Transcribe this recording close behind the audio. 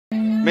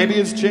Maybe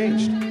it's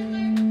changed.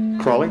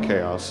 Crawling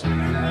chaos.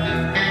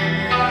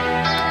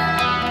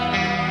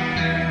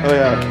 Oh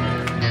yeah.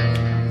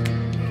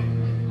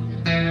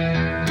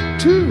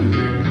 2.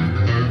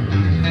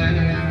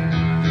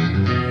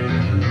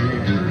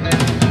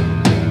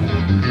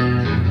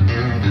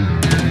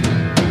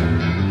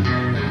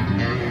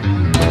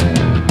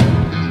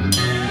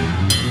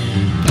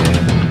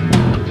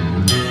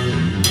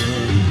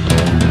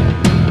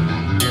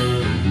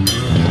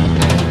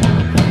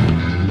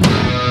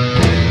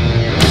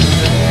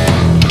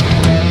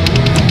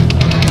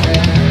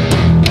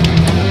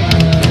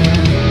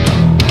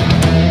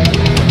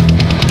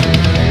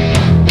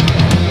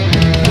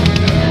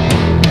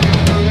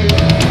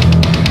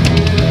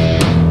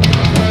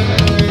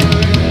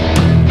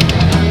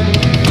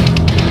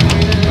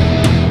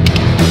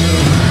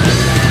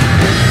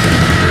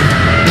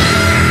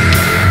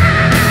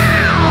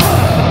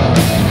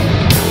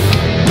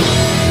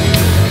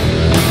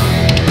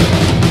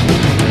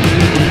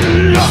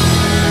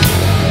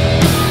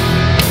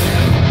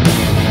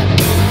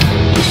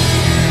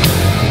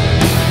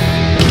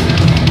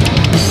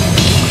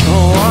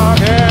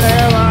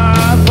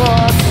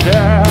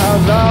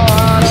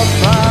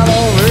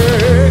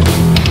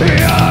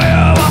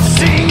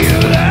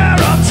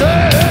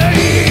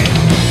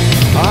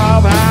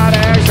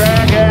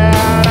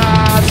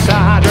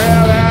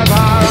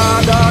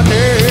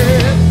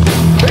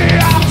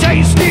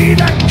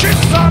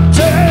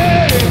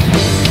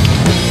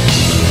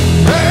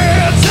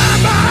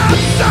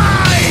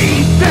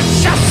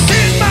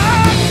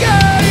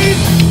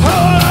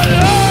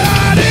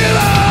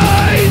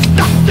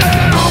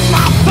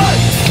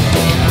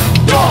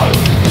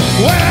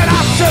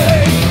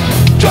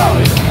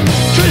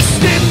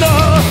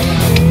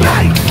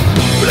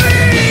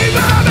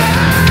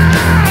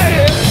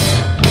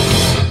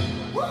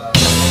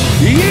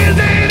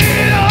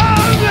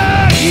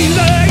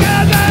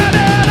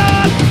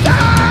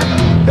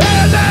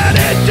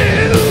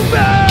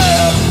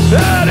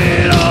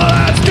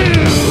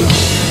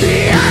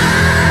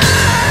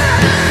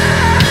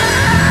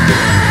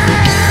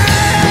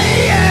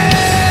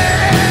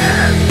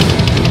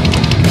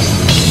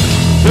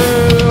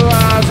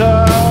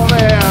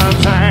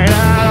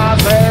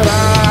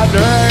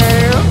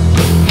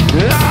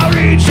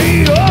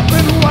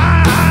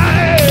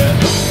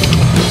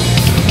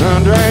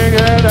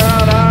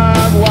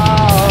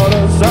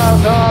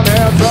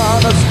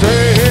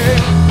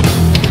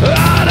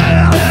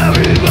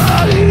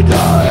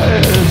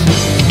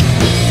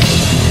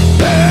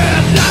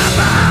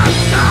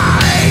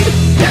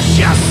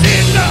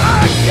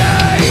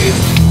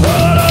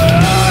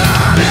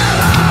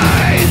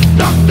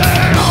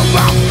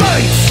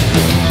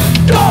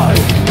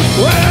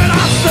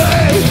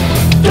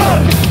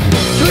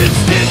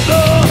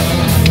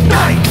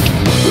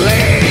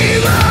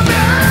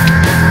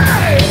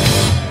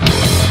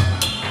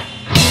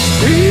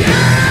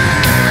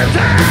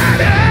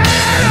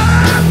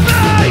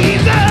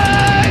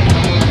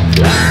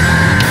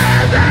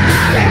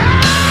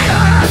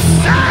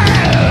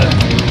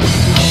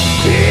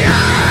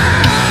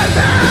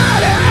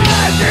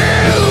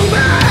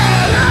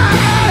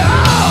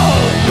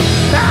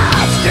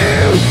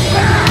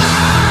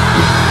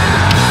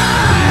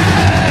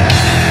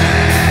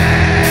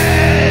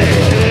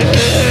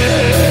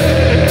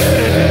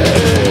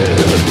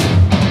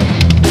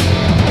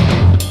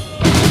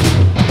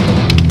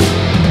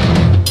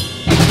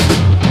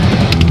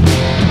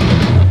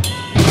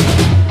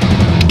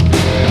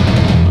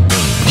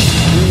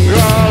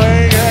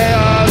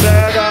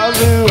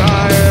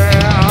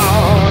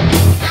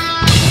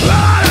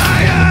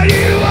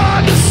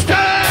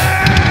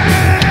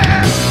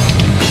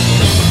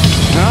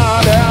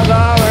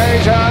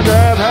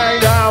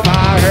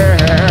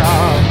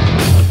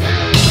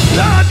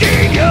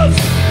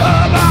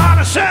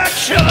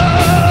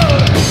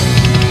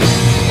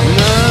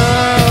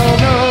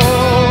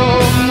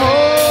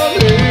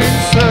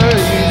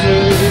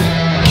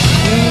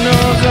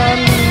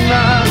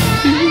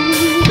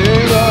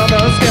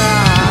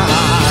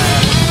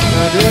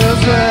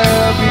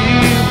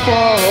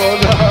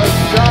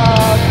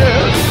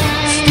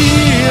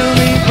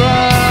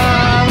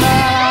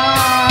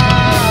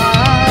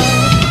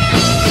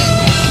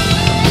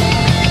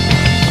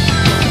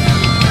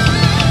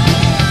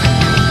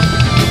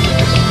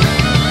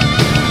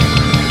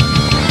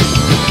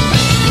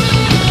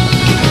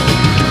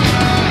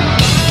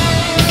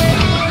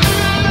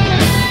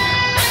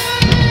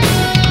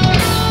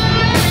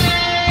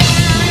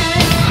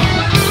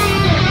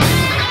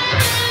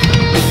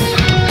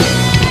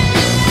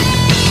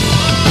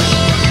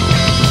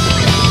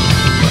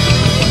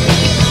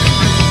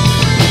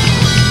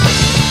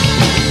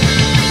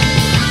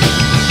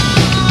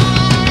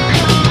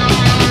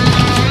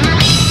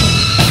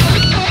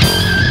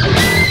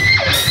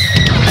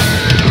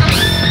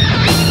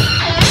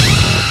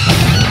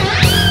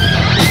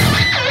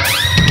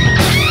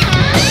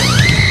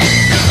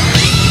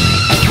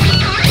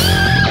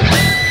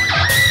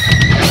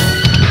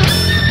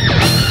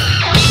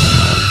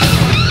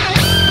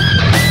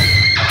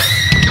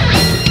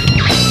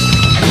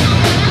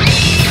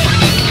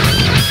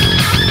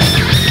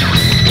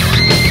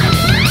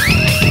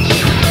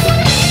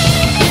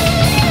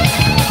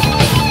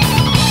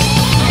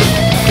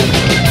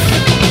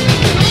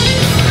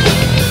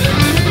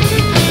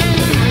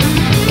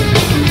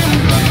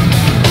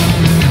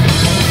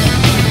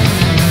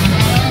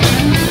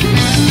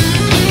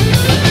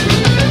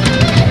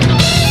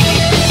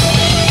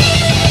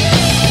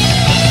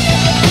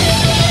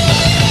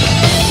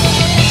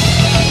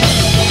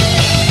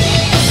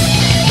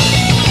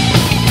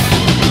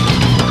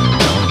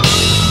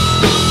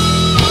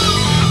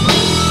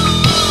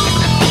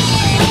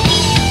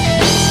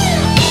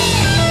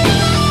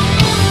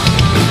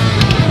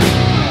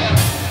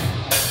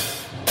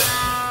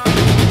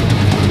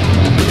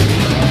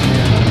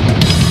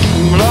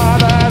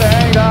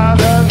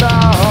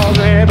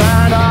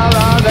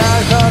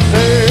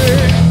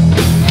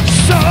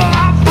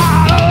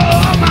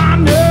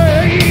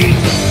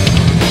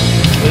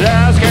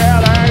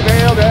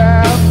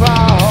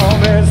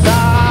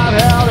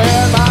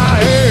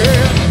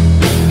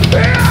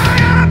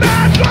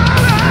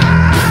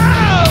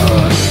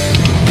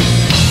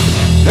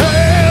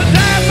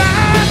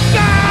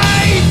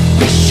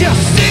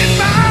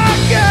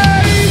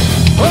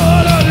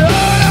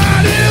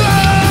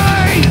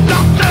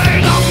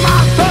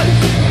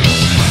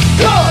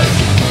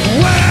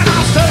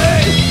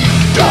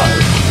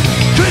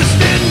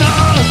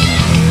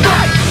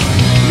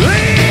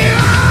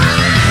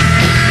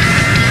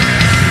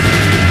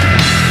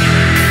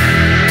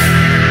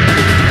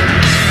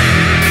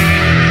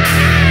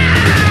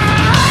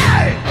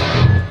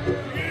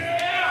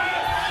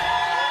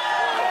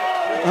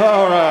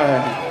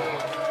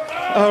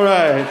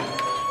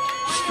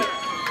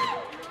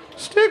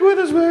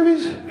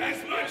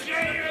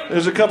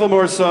 There's a couple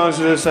more songs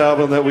in this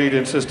album that we'd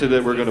insisted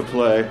that we're going to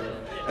play.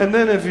 And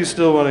then if you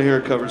still want to hear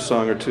a cover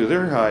song or two,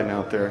 they're hiding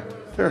out there.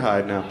 They're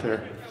hiding out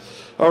there.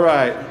 All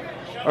right.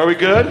 Are we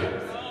good?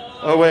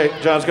 Oh, wait.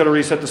 John's got to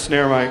reset the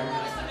snare mic.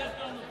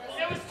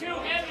 It was too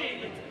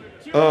heavy.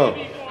 Oh.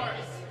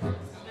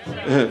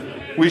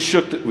 We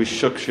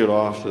shook shit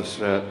off the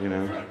set, you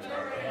know.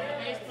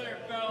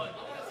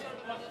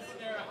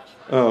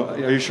 Oh,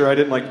 are you sure I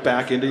didn't like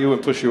back into you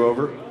and push you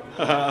over?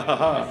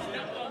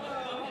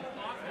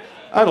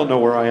 I don't know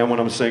where I am when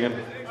I'm singing.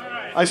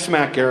 I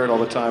smack Garret all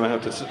the time. I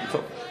have to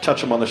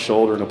touch him on the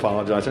shoulder and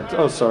apologize.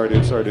 Oh, sorry,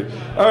 dude. Sorry, dude.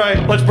 All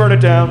right, let's burn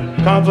it down.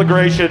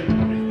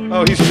 Conflagration.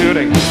 Oh, he's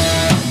tuning.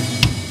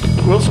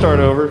 We'll start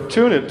over.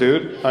 Tune it,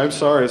 dude. I'm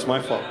sorry. It's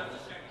my fault.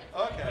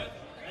 Okay.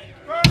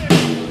 Burn it.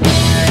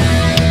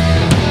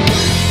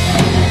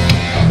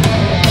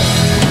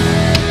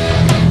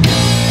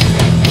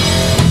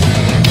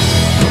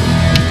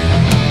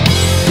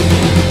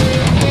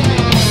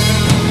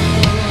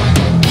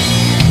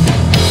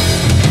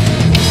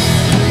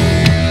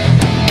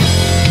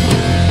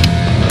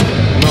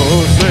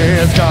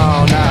 It's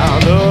gone now.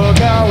 Look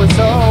how it's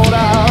sold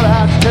out.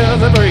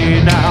 Ashes to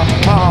breathe now.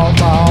 All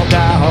fall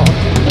down.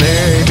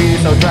 May be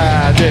so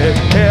tragic.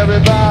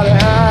 Everybody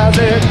has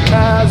it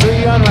as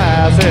we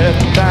unmask it.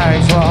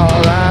 Thanks for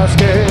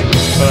asking.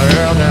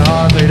 Empty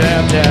hearts lead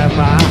empty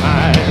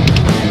mind.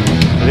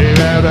 Leave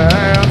empty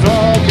hands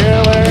for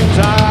killing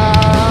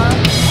time.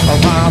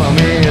 Follow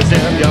me as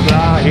if you're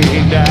blind.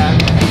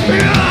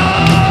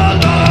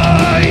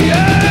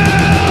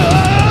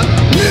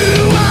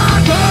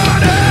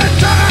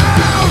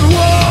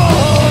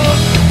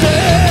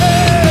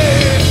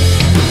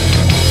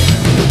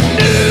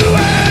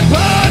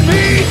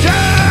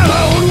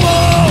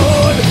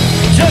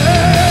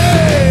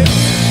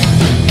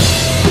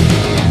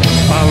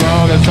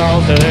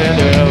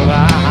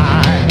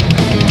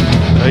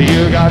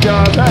 You got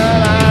yours and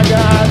I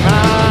got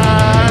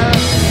mine.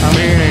 I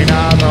mean, ain't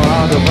not so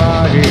hard to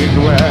fight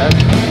with.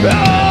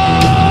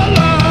 All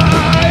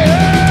I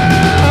ever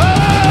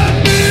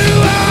knew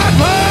I'd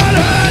put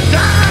it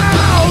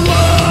down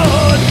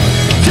one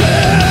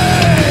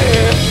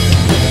day.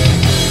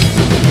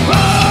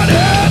 Put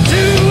it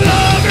to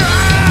the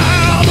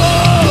ground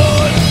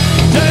one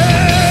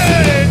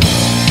day.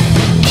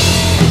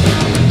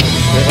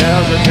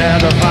 Hesitate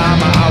to find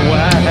my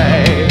way.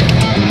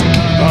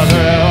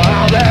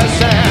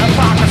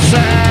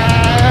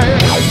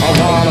 Of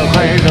all the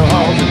things that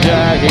hold the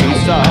dragging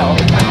soul.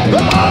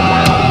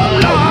 All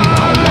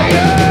I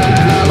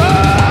ever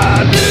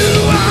knew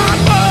I'd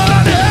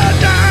put it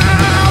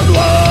down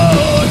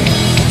one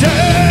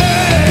day.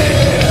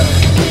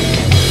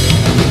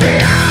 The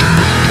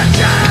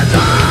actions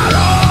are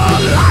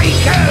all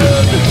like a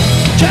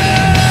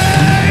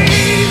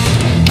change.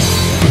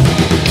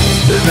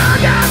 The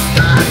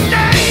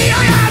destiny I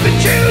have been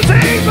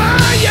choosing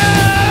for you.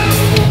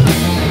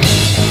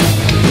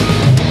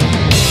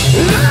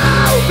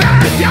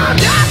 Your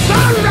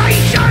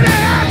desperation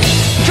is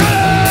true.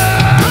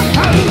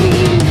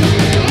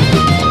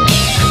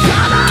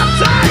 Got up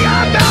to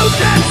your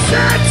mountain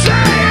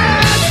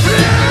senses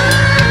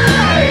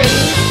free.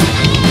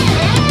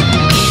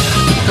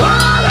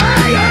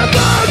 Calling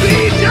upon me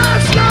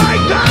just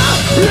like the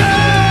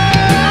rain.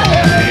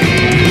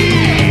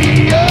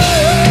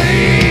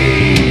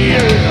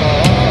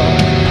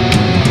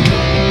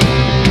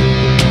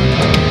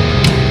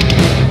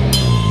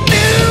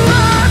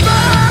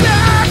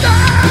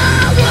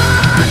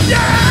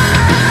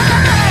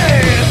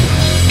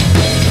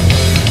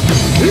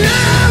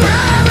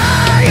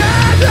 Wherever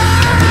you'd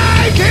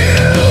like to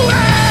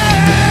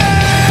end.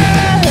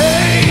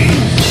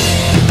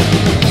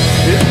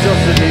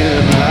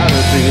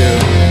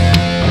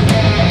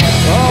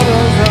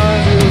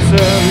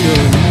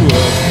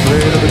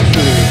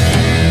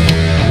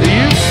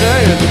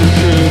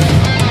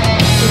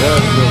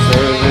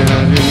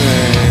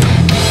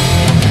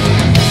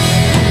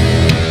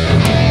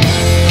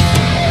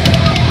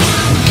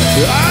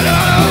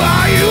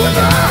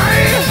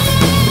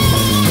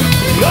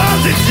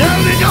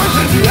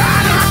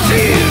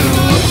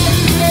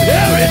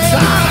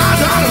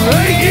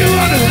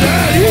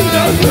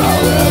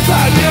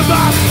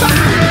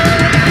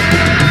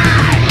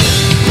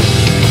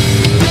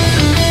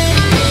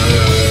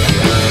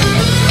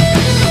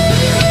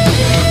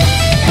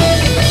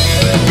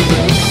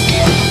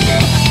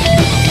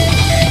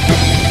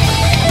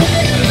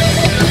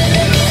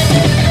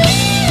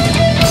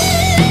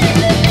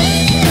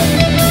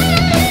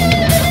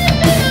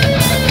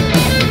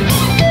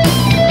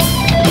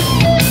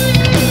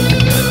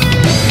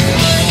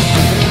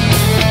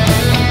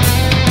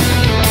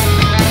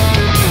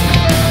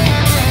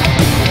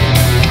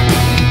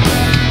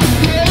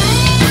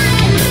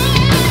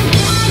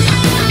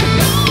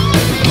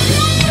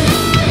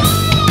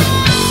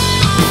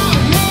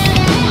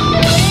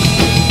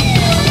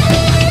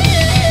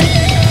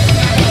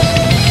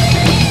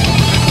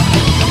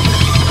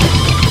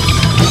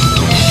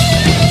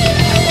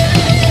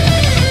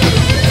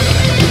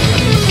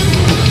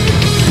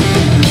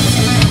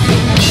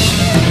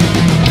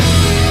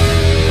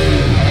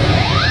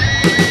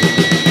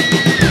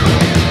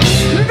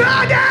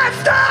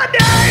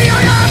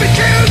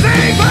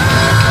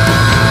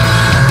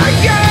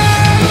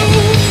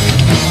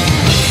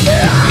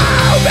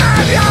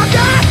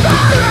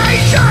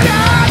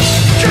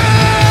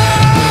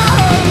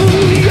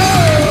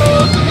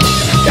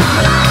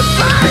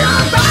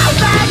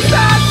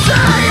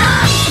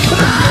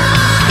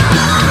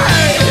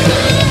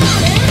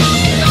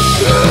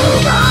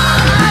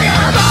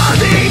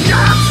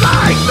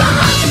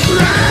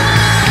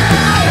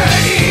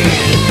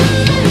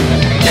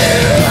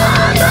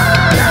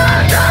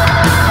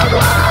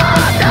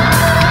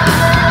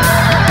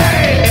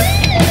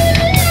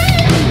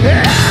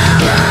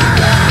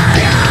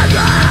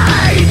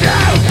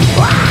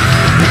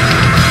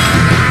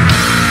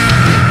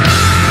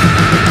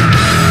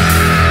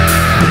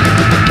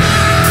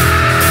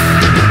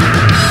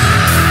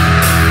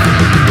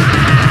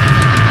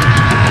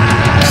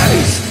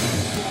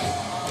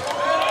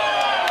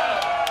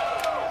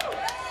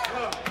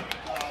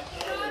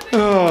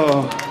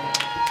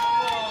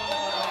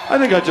 I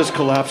think I just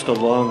collapsed a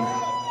lung.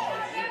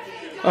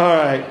 All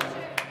right.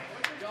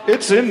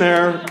 It's in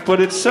there,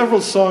 but it's several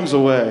songs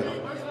away.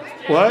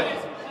 What?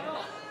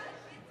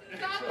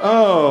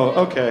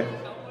 Oh, okay.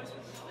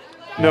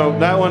 No,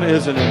 that one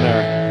isn't in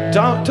there.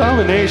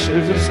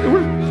 Domination.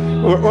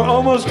 We're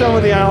almost done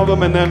with the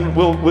album, and then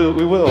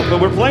we will.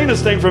 But we're playing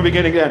this thing from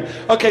beginning to end.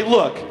 Okay,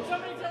 look.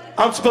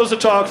 I'm supposed to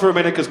talk for a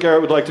minute because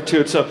Garret would like to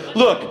toot. So,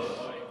 look,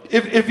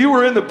 if you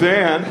were in the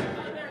band,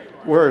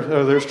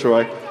 oh, there's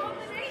Troy.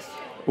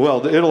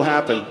 Well, it'll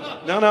happen.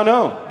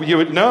 No. You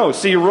would know.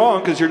 See, you're wrong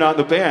because you're not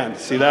in the band.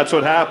 See, that's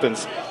what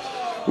happens.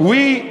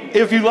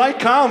 If you like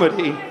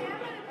comedy,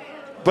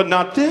 but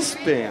not this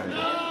band.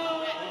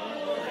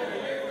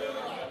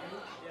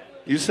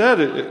 You said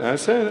it. I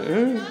said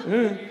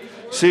it.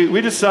 See,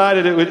 we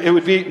decided it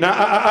would be.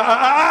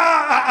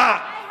 I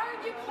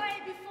heard you play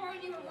it before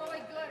and you were really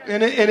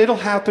good. And it'll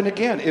happen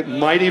again. It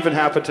might even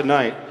happen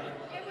tonight.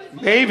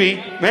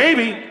 Maybe.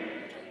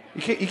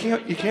 You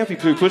can't be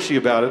too pushy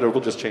about it, or we'll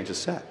just change the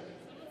set.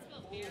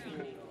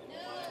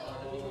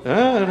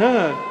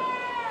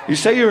 You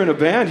say you're in a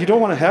band. You don't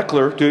want a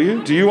heckler, do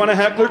you? Do you want a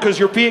heckler? Because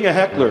you're being a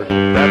heckler.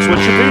 That's what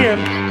you're being.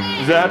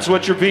 That's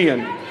what you're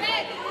being.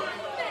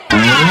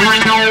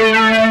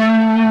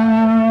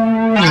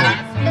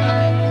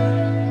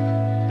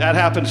 That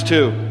happens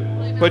too.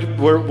 But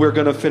we're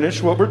going to finish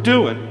what we're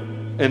doing,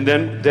 and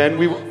then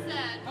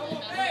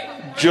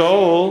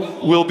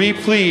Joel will be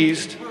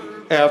pleased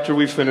after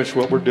we finish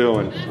what we're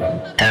doing. He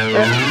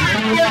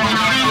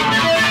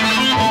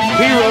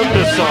wrote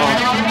this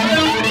song.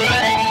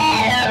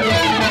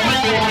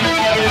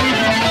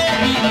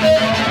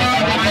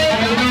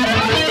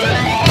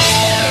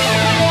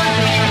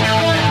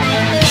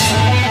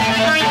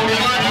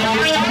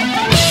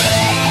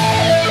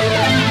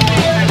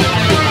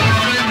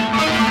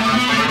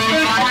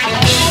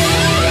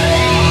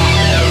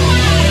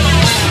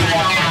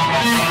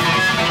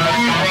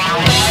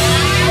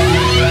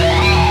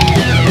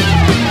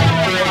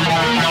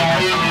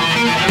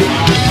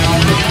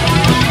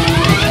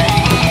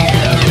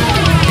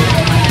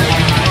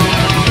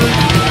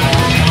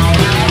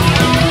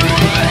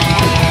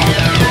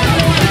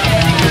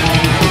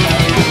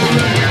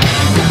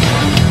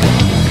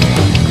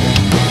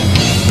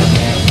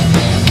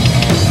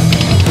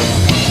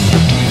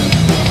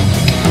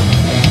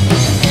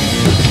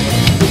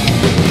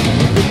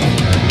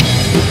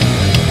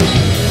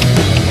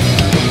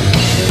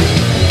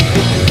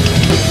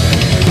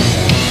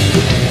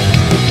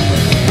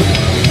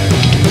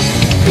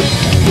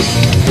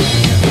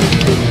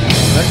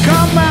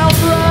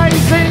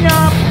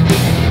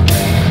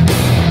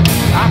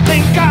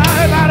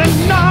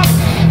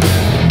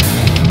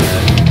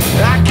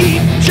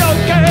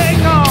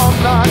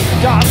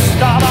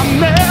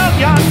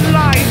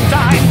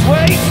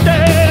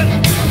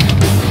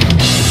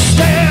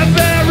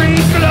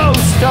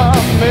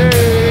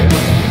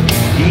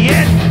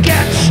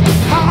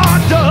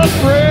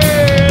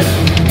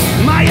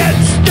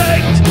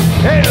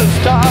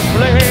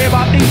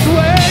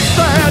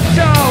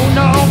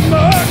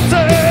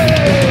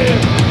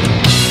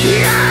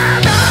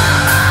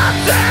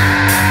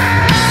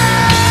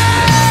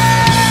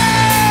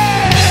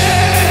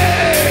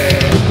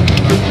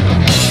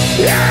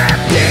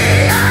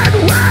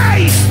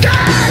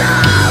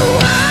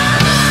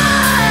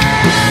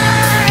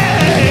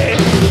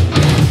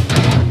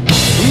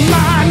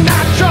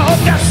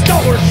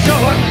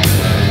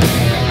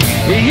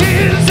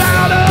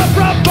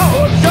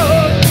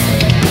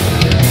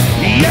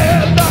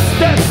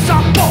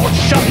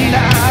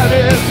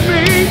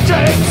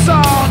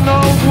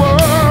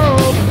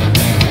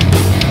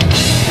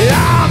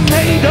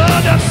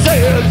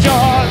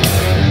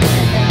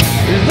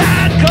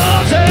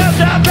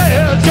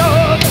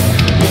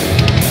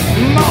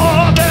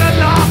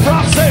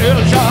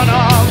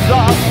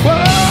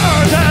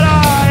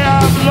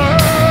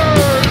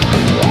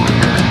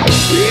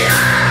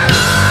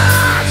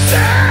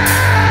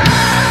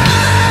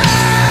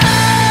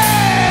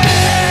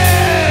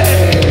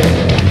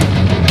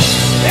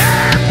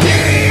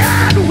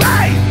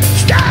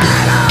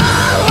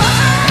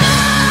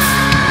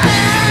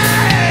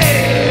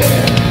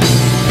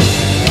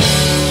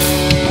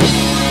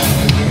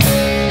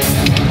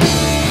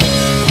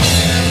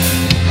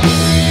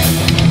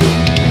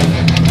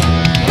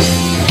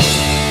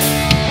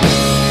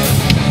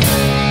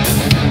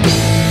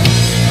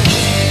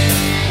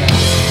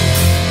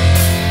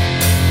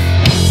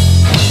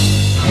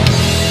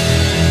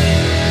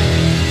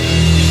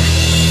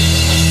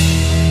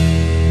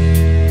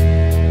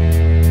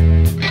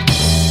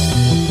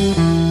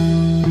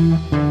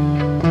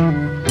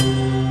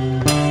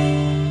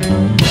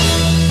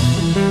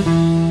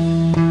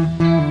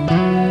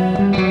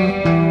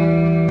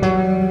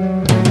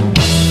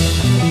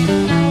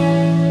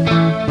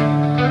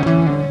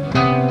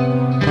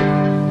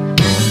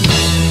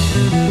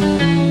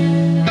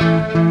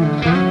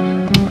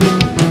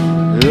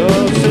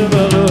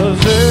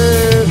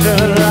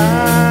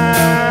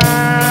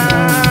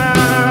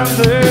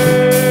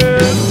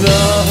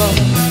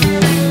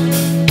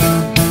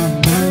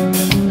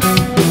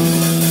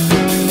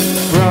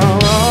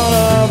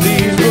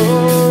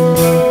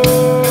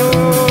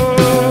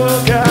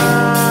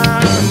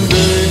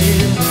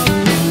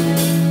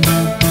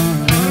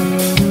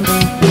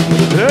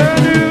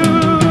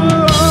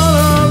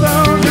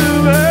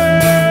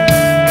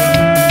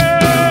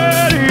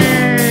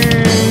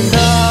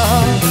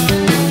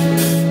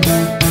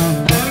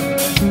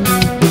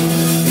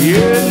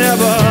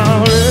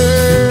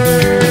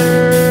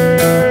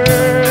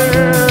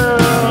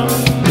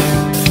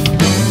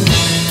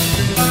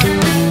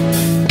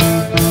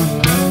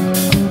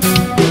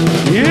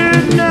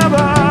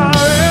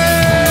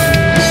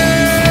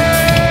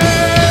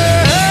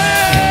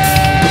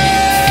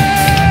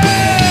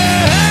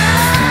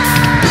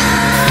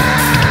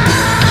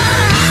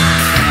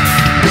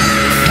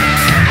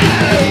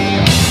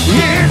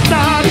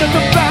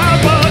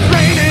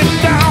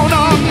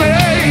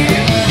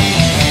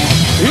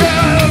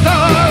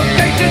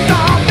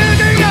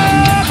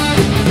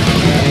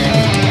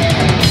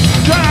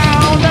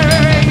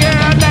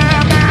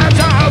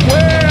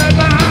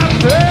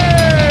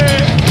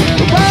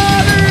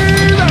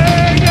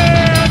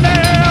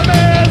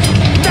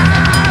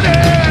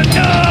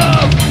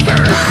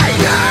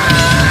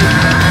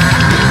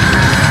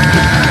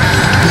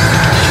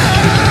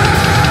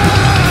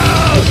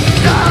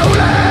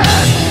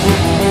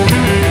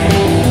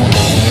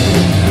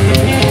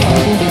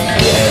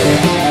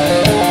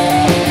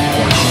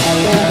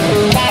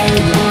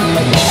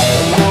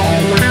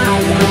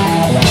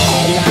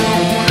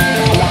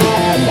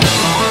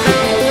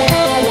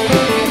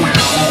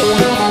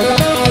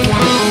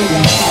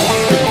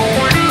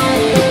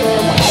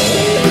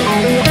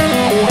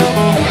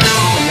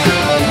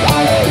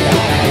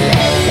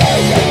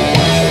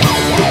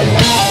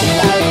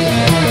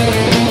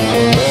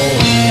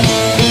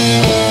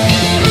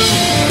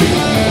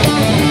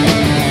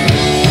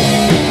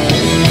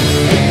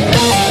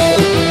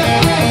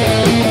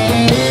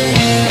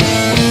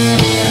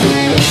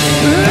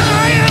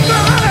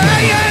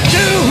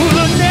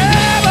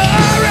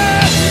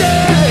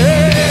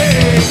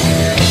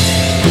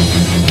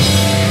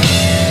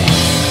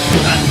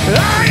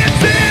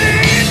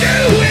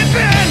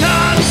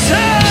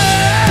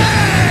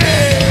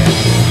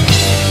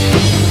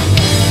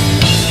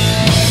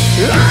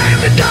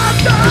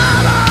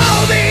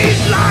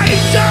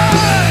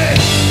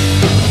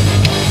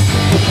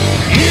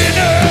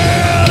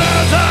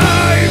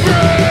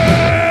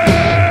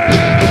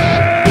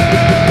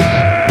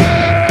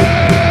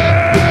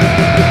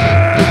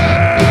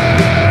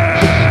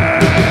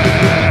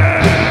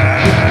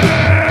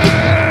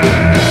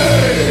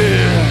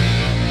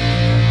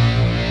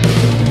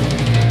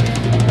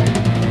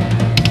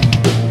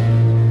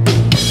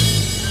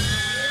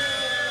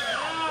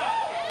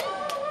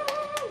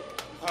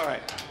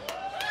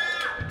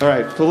 All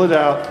right, pull it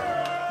out.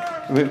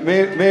 We're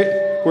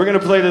going to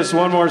play this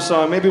one more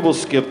song. Maybe we'll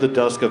skip the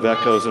Dusk of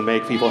Echoes and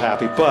make people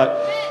happy.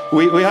 But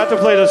we have to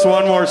play this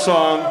one more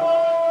song.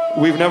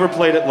 We've never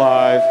played it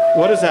live.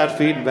 What is that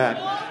feeding back?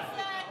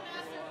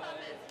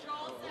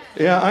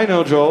 Yeah, I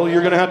know, Joel.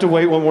 You're going to have to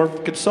wait one more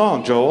good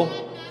song, Joel.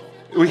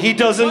 He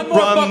doesn't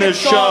run this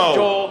show.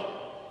 Joel.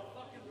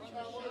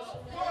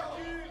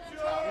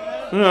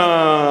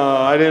 No,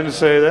 I didn't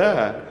say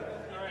that. All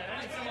right,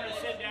 I need somewhere to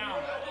sit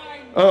down.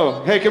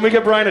 Oh, hey, can we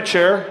get Bryan a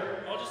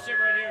chair? I'll just sit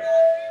right here.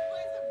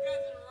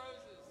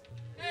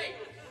 Hey,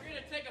 we're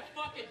gonna take a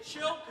fucking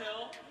chill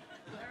pill.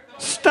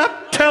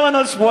 Stop telling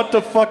us what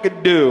to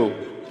fucking do.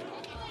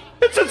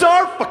 This is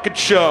our fucking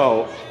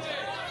show.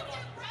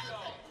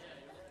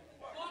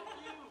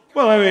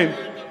 Well, I mean...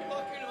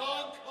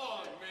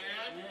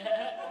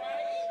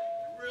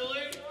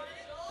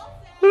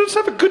 Let's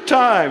have a good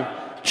time.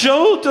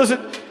 Joel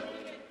doesn't...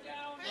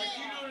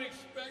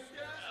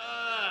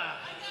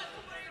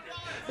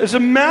 As a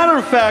matter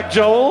of fact,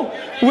 Joel,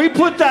 we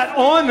put that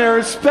on there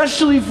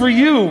especially for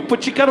you,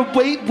 but you gotta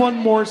wait one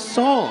more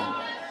song.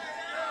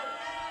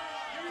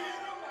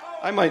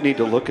 I might need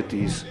to look at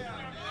these.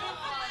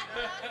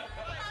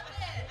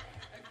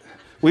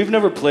 We've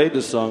never played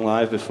this song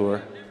live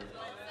before.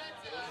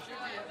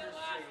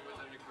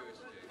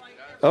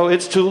 Oh,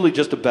 it's truly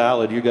just a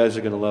ballad. You guys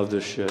are gonna love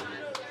this shit.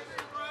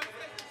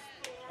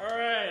 All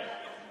right,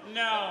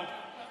 now.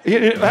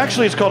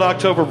 Actually, it's called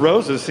October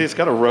Roses. See, it's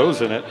got a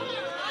rose in it.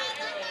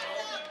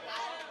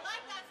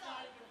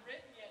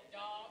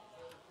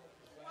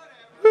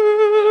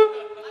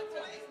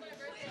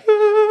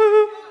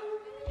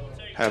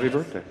 Happy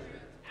birthday.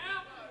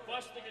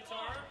 Bust the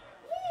guitar.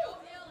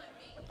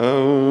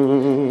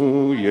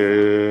 Oh,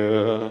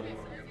 yeah.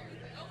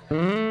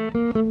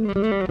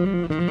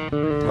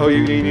 Oh,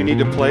 you need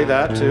to play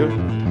that too?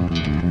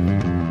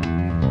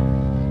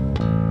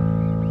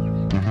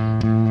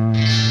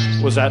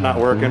 Was that not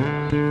working?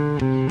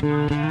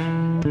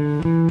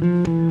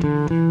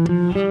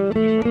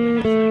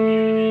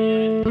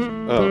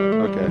 Oh,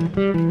 okay.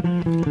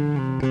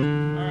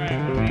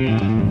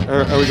 All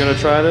right. Are we going to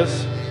try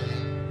this?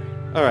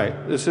 All right,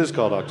 this is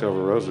called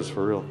October Roses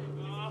for real.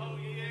 Oh,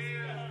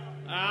 yeah.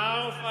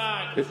 Oh,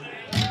 fuck.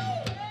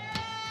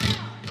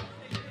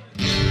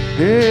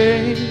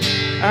 Hey,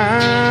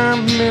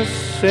 I'm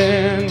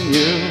missing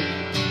you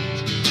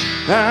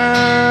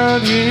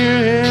out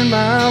here in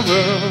my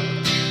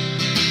room.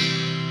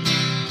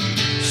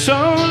 So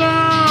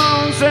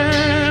long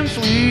since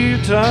we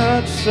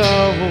touched,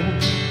 so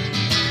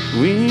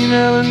we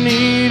never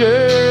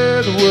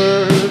needed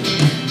words.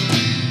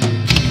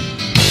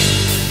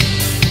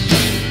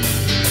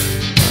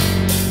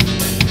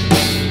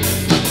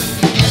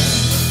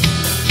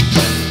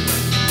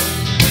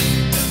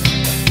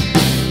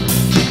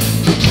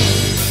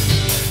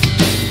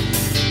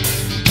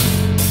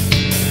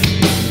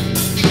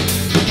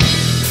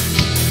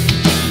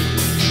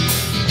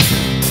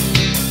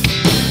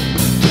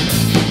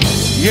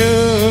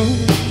 You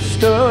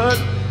stood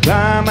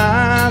by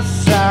my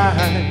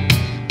side.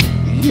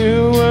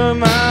 You were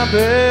my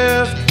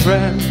best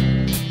friend.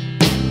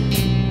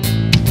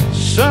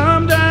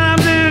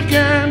 Sometimes it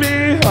can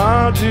be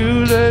hard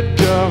to let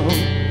go.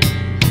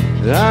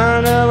 I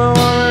never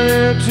wanted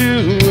it to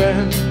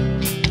end.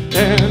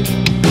 And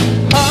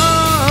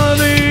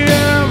hardly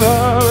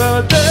ever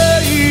a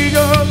day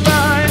goes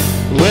by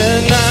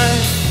when I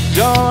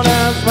don't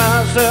ask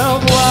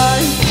myself why.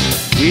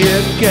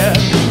 It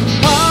gets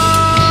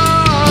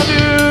hard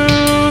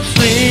to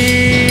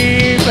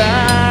sleep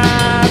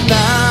at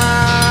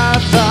night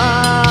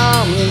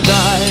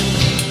sometimes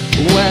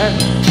when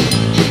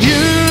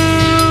you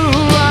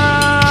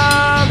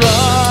are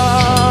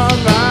on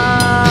my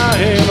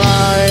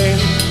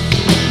mind.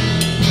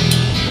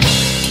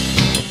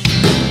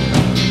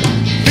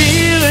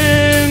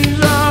 Feelings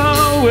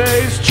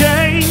always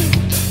change,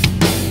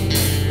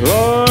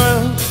 or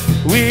else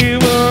we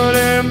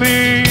wouldn't be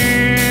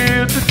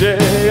here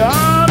today.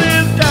 All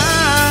this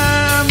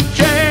time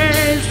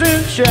changed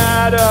in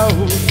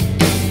shadows,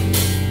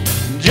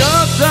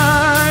 just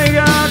like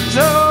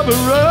October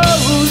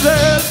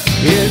roses.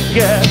 It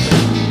gets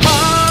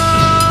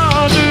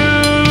hard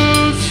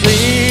to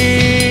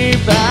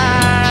sleep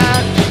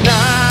at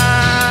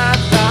night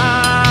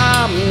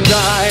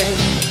sometimes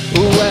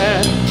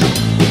when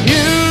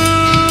you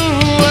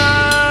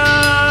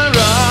are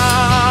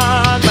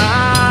on my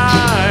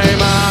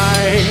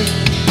mind.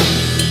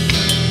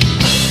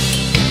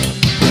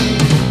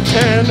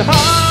 And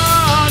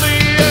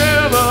hardly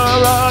ever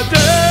a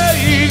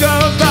day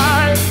goes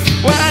by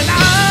when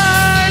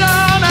I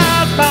don't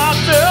ask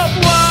myself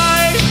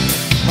why.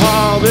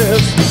 All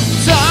this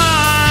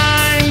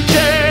time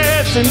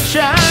chasing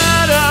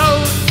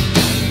shadows,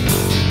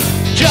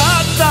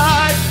 just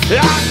like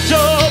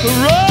October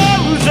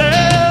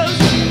roses.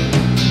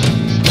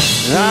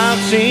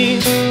 I've seen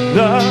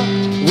the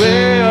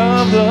way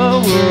of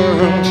the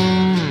world,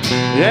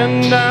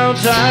 and now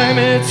time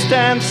it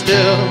stands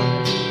still,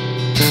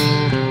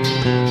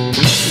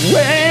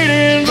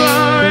 waiting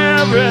for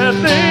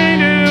everything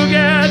to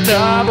get done.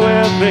 stop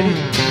with me.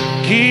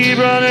 Keep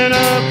running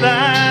up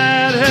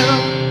that hill.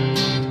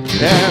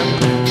 And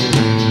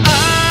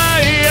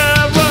I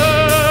have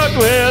worked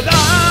with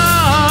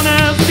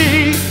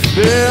honesty,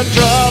 been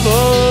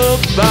troubled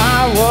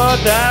by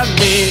what that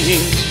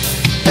means.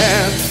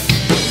 And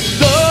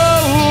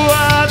though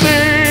I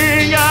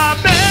think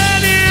I've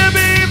been here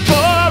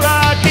before,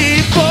 I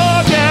keep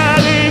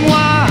forgetting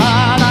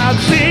what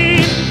I've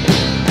seen.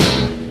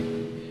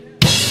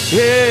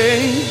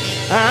 Hey,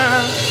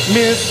 I'm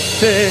missing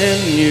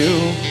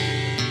you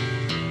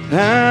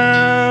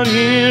out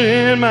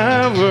here in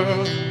my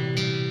world.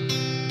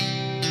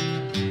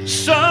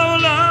 So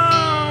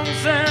long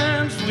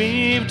since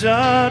we've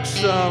touched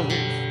souls,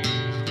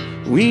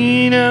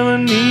 we never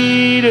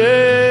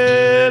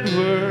needed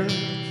words.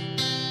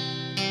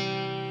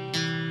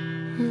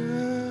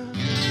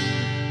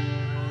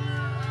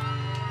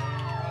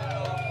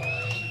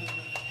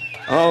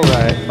 All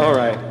right, all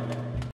right.